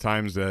those were the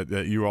times that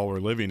you all were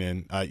living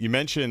in. I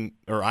mentioned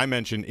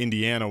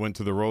Indiana went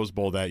to the Rose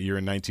Bowl that year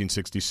in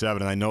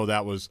 1967, and I know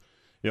that was,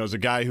 as a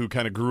guy who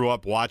kind of grew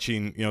up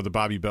watching, the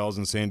Bobby Bells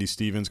and Sandy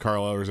Stevens,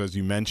 Carl Ellers, as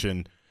you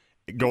mentioned,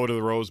 go to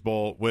the Rose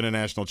Bowl, win a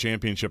national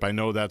championship. I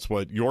know that's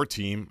what your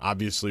team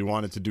obviously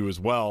wanted to do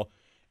as well,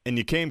 and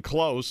you came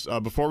close.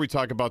 Before we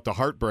talk about the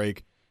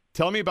heartbreak,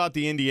 tell me about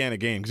the Indiana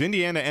game, because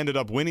Indiana ended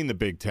up winning the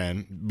Big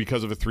Ten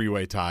because of a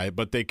 3-way tie,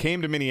 but they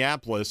came to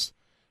Minneapolis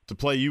to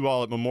play you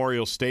all at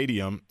Memorial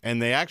Stadium,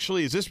 and they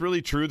actually, is this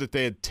really true that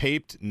they had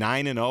taped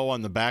 9-0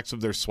 on the backs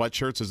of their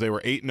sweatshirts as they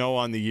were 8-0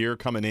 on the year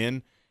coming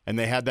in, and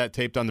they had that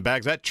taped on the back?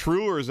 Is that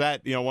true, or is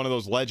that one of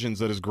those legends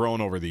that has grown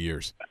over the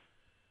years?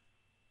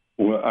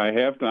 Well, I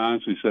have to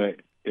honestly say,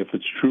 if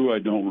it's true, I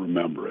don't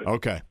remember it.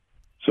 Okay.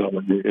 So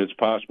it's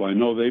possible. I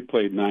know they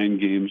played 9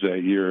 games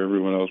that year.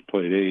 Everyone else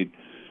played 8.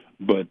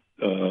 But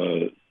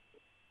I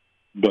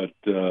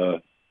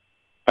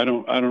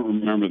don't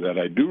remember that.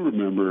 I do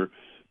remember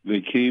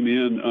they came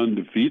in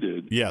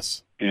undefeated.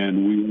 Yes,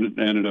 and we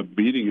ended up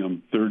beating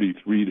them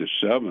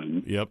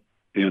 33-7. Yep,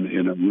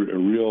 in a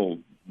real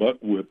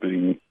butt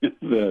whipping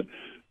that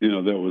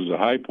that was the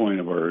high point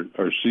of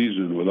our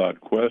season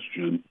without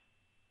question.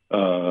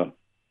 And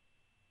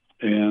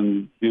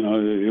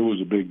it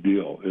was a big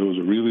deal. It was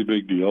a really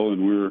big deal,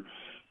 and we were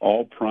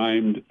all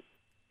primed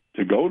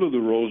to go to the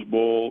Rose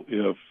Bowl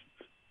if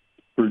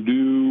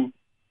Purdue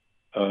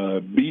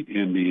beat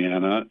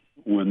Indiana.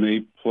 when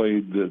they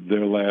played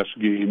their last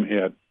game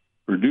at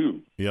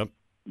Purdue. Yep.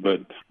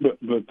 But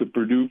the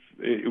Purdue,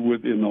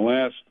 within the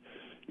last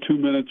 2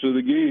 minutes of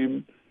the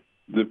game,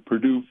 the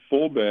Purdue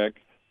fullback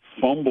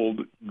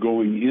fumbled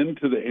going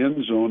into the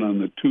end zone on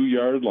the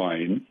 2-yard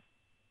line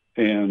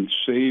and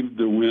saved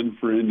the win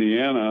for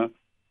Indiana.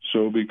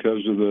 So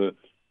because of the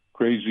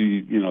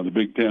crazy, the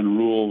Big Ten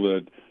rule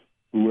that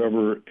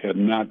whoever had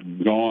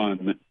not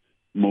gone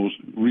most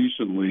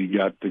recently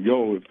got to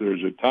go. If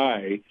there's a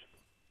tie,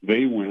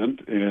 they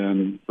went,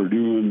 and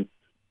Purdue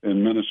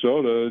and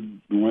Minnesota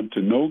went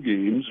to no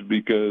games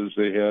because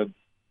they had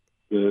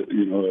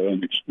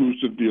an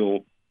exclusive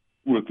deal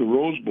with the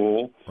Rose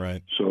Bowl,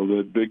 right? So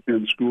that Big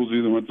Ten schools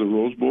either went to the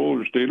Rose Bowl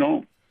or stayed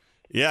home.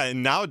 Yeah,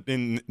 and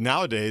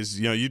nowadays,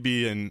 you'd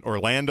be in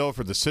Orlando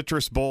for the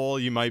Citrus Bowl.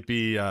 You might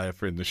be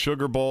for the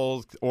Sugar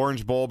Bowl,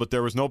 Orange Bowl, but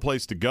there was no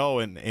place to go.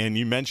 And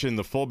you mentioned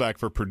the fullback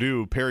for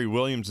Purdue, Perry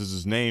Williams is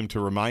his name,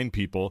 to remind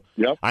people.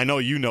 Yep. I know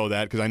you know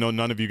that because I know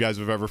none of you guys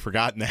have ever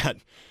forgotten that.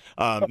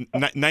 I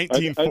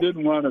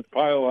didn't want to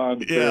pile on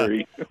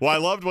Perry. Well, I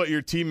loved what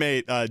your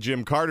teammate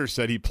Jim Carter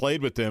said. He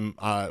played with him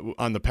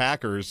on the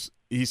Packers.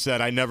 He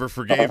said, I never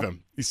forgave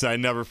him. He said, I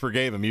never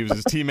forgave him. He was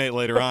his teammate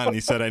later on, and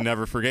he said, I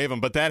never forgave him.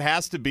 But that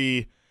has to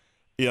be,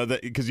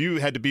 because you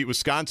had to beat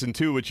Wisconsin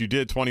too, which you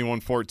did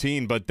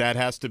 21-14, but that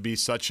has to be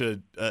such a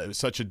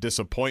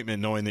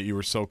disappointment knowing that you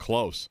were so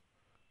close.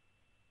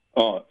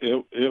 Oh,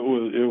 it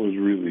was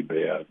really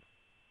bad.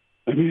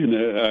 I mean,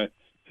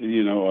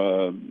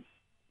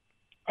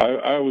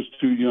 I was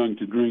too young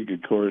to drink,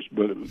 of course,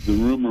 but the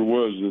rumor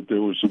was that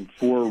there was some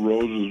Four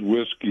Roses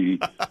whiskey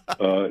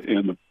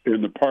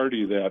in the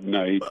party that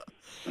night.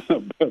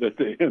 But at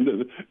the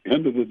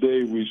end of the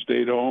day, we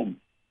stayed home.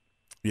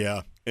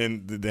 Yeah,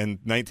 and then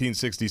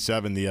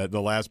 1967,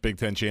 the last Big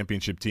Ten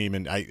championship team,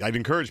 and I'd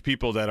encourage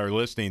people that are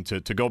listening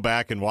to go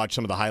back and watch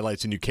some of the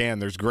highlights, and you can.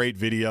 There's great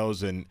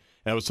videos, and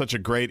it was such a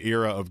great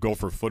era of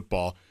Gopher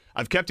football.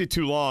 I've kept it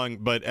too long,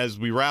 but as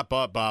we wrap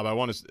up, Bob, I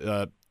want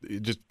to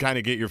just kind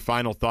of get your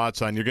final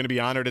thoughts on. You're going to be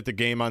honored at the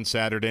game on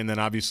Saturday, and then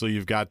obviously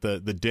you've got the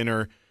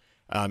dinner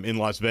in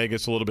Las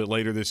Vegas a little bit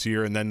later this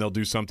year, and then they'll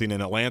do something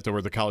in Atlanta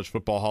where the College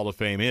Football Hall of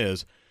Fame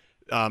is.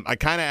 I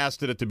kind of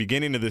asked it at the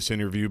beginning of this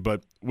interview,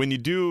 but when you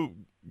do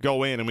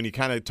go in and when you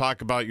kind of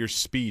talk about your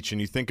speech and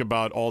you think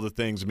about all the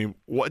things, I mean,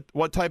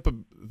 what type of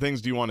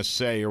things do you want to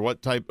say, or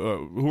what type?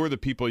 Who are the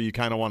people you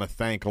kind of want to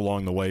thank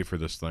along the way for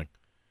this thing?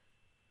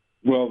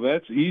 Well,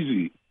 that's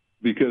easy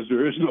because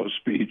there is no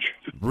speech.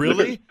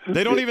 Really?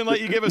 They don't even let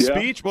you give a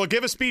speech? Well,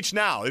 give a speech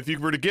now. If you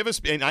were to give a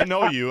speech, and I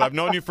know you. I've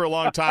known you for a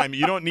long time.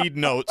 You don't need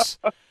notes.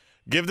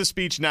 Give the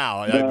speech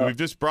now. No. We've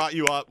just brought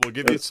you up. We'll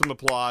give you some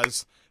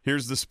applause.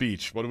 Here's the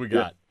speech. What do we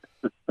got?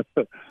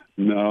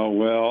 No,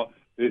 well,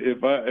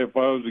 if I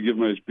was to give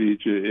my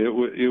speech,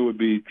 it would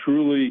be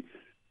truly.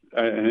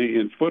 I think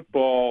in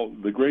football,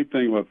 the great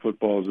thing about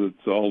football is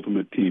it's the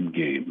ultimate team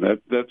game.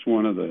 That's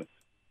one of the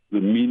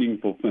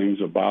meaningful things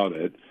about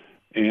it.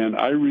 And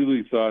I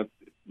really thought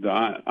the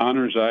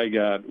honors I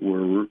got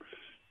were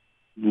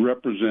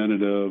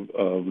representative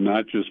of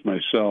not just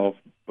myself,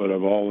 but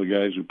of all the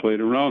guys who played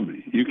around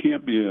me. You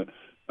can't be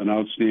an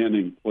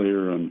outstanding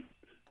player in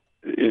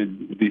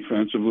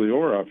defensively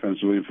or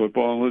offensively in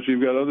football unless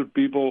you've got other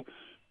people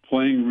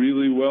playing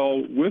really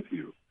well with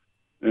you.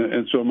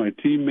 And so my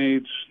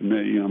teammates,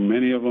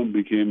 many of them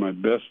became my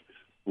best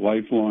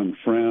lifelong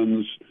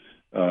friends.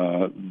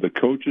 The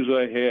coaches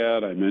I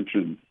had, I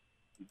mentioned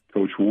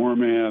Coach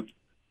Warmath,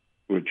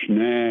 Coach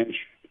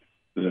Nash,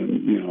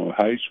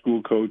 high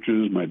school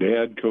coaches, my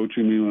dad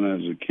coaching me when I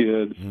was a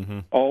kid. Mm-hmm.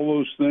 All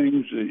those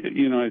things,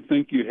 I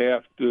think you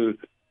have to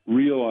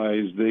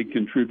realize they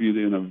contribute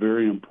in a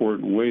very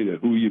important way to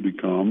who you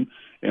become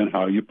and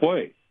how you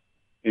play.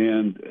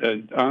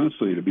 And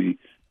honestly, to be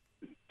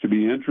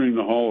entering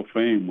the Hall of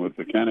Fame with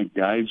the kind of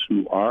guys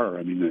who are,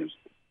 I mean, there's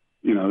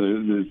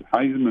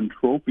Heisman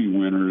Trophy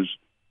winners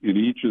in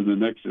each of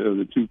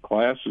the two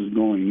classes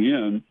going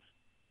in,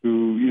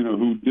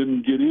 who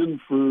didn't get in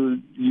for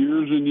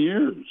years and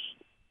years,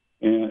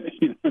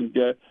 and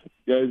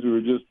guys who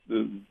were just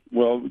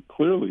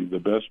clearly the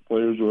best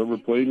players who ever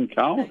played in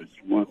college.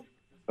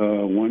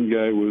 One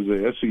guy was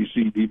a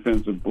SEC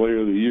Defensive Player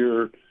of the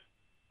Year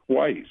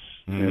twice,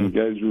 mm-hmm. and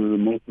guys who were the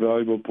most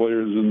valuable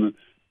players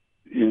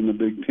in the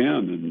Big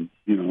Ten,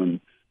 and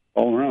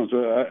all around.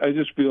 So I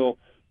just feel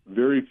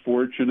very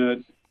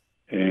fortunate,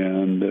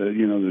 and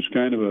there's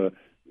kind of a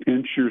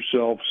pinch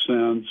yourself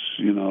sense,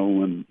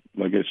 when,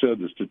 like I said,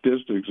 the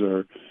statistics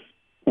are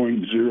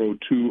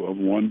 0.02 of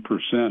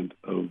 1%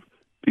 of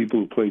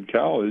people who played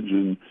college,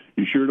 and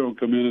you sure don't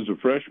come in as a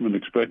freshman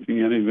expecting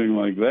anything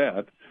like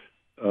that.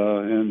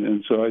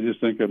 And so I just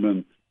think I've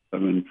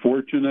been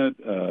fortunate.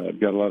 I've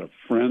got a lot of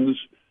friends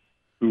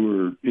who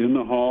are in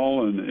the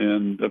hall,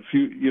 and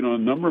a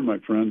number of my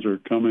friends are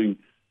coming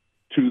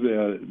to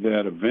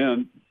that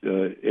event.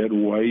 Ed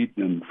White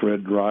and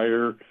Fred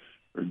Dreyer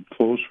are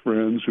close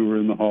friends who are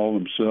in the hall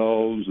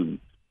themselves, and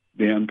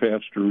Dan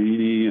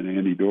Pastorini and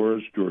Andy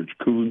Doris, George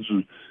Coons,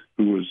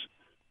 who was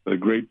a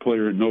great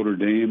player at Notre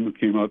Dame,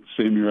 came out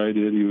the same year I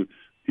did. He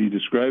he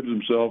describes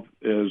himself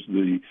as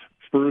the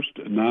first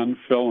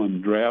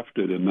non-felon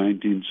drafted in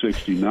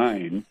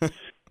 1969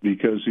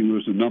 because he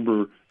was the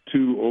number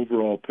 2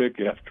 overall pick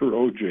after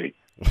O.J.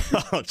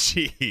 Oh,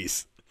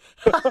 jeez.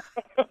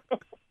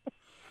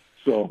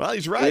 So, well,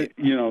 he's right.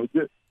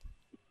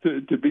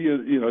 To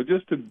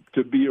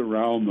be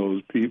around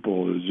those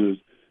people is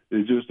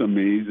just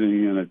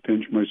amazing. And I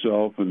pinch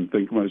myself and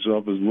think of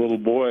myself as a little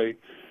boy.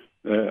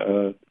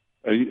 I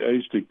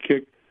used to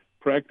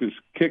practice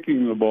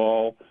kicking the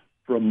ball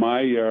from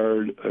my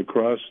yard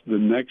across the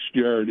next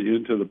yard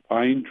into the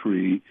pine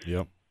tree.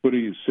 Yep.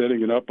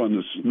 Setting it up on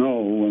the snow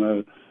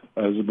when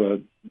I was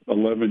about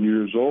 11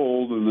 years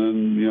old, and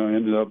then I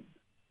ended up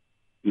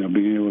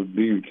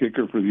being a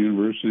kicker for the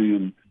university,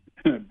 and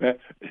at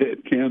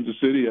Kansas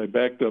City I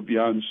backed up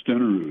Jan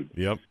Stenerud.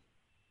 Yep.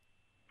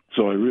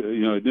 So I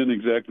didn't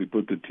exactly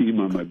put the team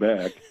on my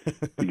back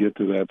to get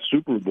to that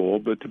Super Bowl,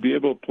 but to be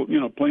able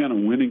to play on a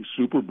winning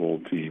Super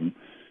Bowl team,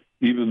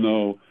 even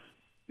though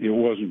it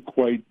wasn't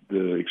quite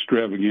the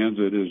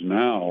extravaganza it is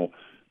now,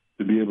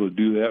 to be able to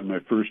do that in my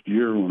first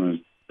year when I was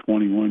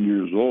 21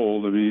 years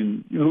old. I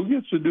mean, who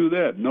gets to do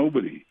that?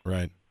 Nobody.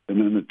 Right. And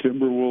then the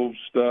Timberwolves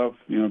stuff,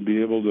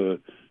 be able to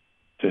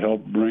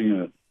help bring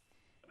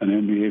an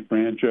NBA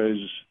franchise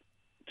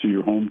to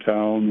your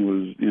hometown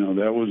was,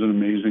 that was an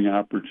amazing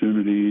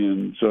opportunity.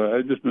 And so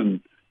I've just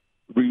been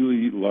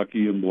really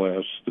lucky and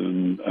blessed,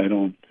 and I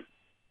don't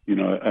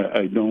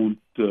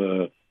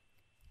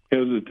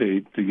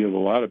hesitate to give a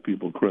lot of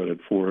people credit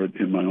for it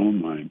in my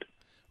own mind.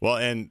 Well,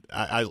 and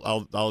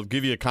I'll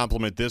give you a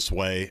compliment this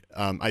way.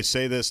 I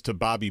say this to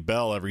Bobby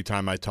Bell every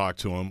time I talk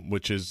to him,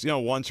 which is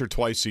once or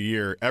twice a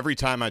year. Every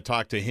time I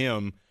talk to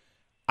him,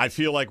 I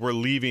feel like we're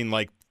leaving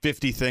like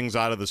 50 things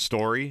out of the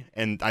story,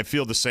 and I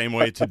feel the same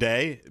way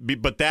today.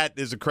 But that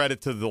is a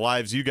credit to the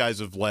lives you guys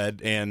have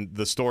led and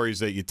the stories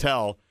that you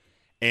tell.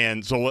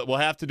 And so we'll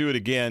have to do it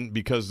again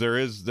because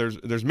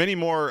there's many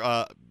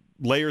more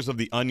layers of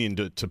the onion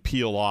to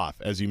peel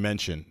off, as you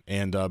mentioned.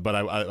 And but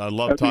I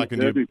love talking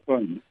to you. That'd be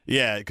fun.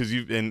 Yeah, because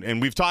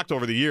and we've talked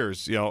over the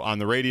years, on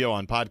the radio,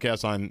 on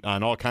podcasts,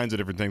 on all kinds of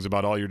different things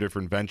about all your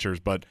different ventures.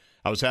 But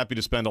I was happy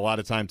to spend a lot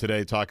of time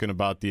today talking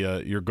about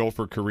your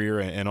Gopher career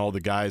and all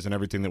the guys and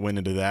everything that went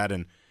into that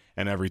and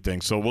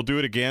everything. So we'll do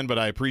it again, but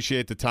I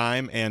appreciate the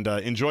time, and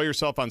enjoy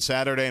yourself on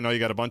Saturday. I know you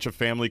got a bunch of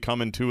family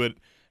coming to it,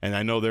 and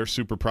I know they're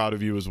super proud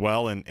of you as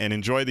well, and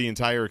enjoy the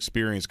entire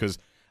experience, because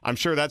I'm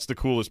sure that's the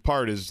coolest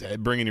part, is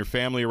bringing your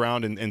family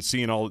around and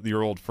seeing all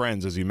your old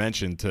friends, as you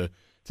mentioned, to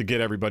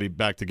get everybody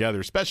back together,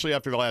 especially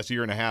after the last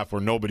year and a half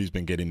where nobody's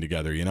been getting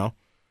together,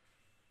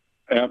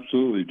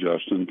 Absolutely,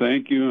 Justin.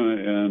 Thank you,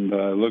 and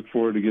I look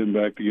forward to getting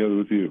back together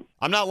with you.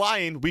 I'm not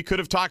lying. We could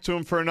have talked to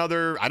him for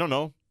another,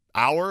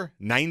 hour,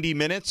 90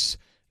 minutes.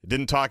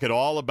 Didn't talk at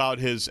all about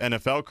his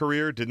NFL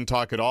career. Didn't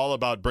talk at all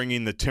about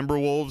bringing the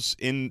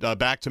Timberwolves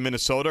back to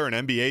Minnesota, an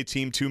NBA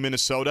team to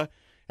Minnesota,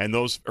 and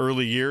those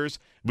early years.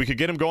 We could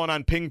get him going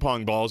on ping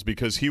pong balls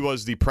because he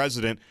was the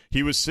president.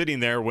 He was sitting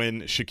there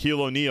when Shaquille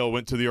O'Neal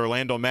went to the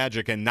Orlando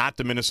Magic and not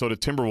the Minnesota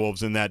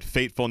Timberwolves in that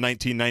fateful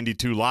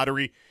 1992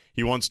 lottery.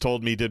 He once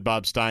told me, did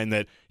Bob Stein,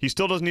 that he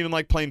still doesn't even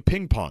like playing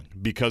ping pong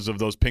because of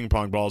those ping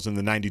pong balls in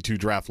the 92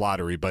 draft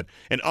lottery. But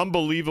an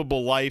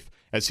unbelievable life.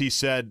 As he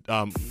said,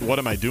 what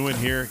am I doing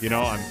here?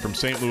 I'm from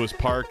St. Louis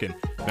Park, and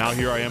now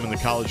here I am in the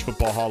College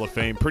Football Hall of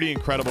Fame. Pretty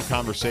incredible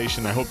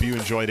conversation. I hope you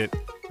enjoyed it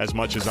as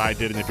much as I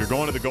did. And if you're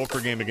going to the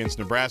Gopher game against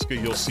Nebraska,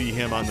 you'll see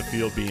him on the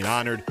field being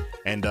honored.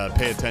 And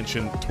pay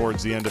attention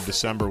towards the end of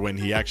December when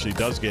he actually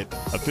does get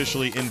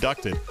officially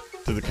inducted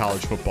to the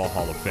College Football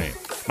Hall of Fame.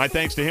 My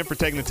thanks to him for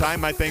taking the time.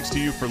 My thanks to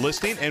you for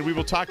listening. And we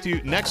will talk to you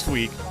next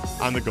week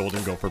on the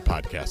Golden Gopher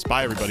Podcast.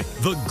 Bye, everybody.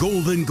 The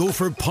Golden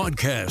Gopher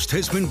Podcast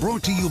has been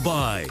brought to you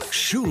by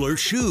Schuler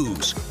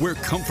Shoes, where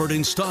comfort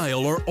and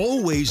style are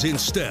always in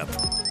step.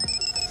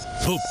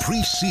 The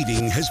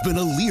preceding has been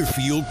a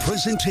Learfield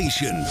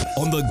presentation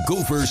on the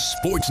Gopher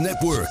Sports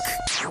Network.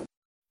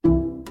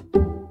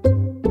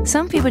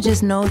 Some people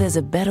just know there's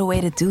a better way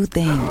to do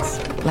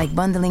things, like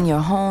bundling your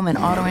home and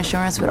auto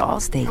insurance with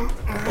Allstate,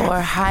 or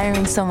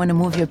hiring someone to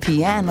move your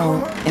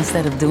piano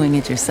instead of doing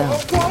it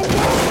yourself.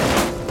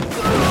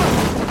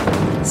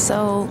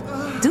 So,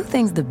 do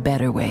things the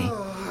better way.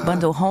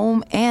 Bundle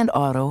home and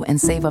auto and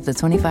save up to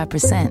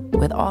 25%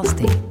 with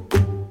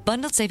Allstate.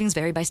 Bundled savings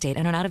vary by state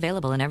and are not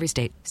available in every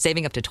state.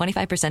 Saving up to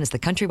 25% is the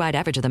countrywide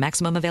average of the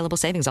maximum available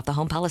savings off the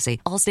home policy.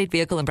 Allstate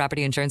Vehicle and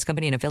Property Insurance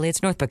Company and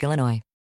Affiliates, Northbrook, Illinois.